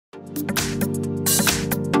Here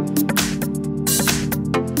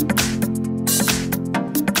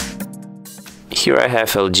I have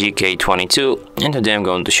LG K22, and today I'm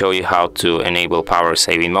going to show you how to enable power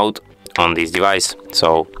saving mode on this device.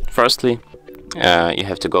 So firstly, you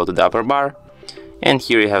have to go to the upper bar, and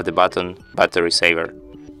here you have the button battery saver.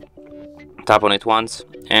 Tap on it once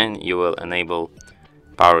and you will enable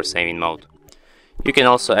power saving mode. You can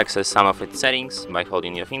also access some of its settings by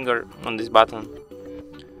holding your finger on this button.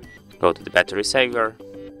 Go to the battery saver,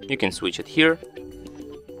 you can switch it here.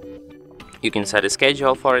 You can set a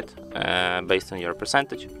schedule for it based on your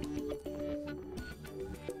percentage.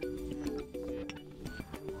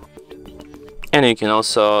 And you can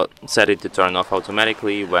also set it to turn off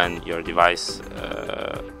automatically when your device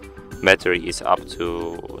battery is up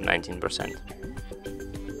to 19%.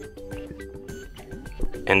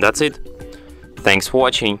 And that's it. Thanks for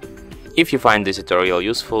watching. If you find this tutorial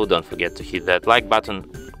useful, don't forget to hit that like button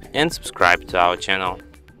and subscribe to our channel.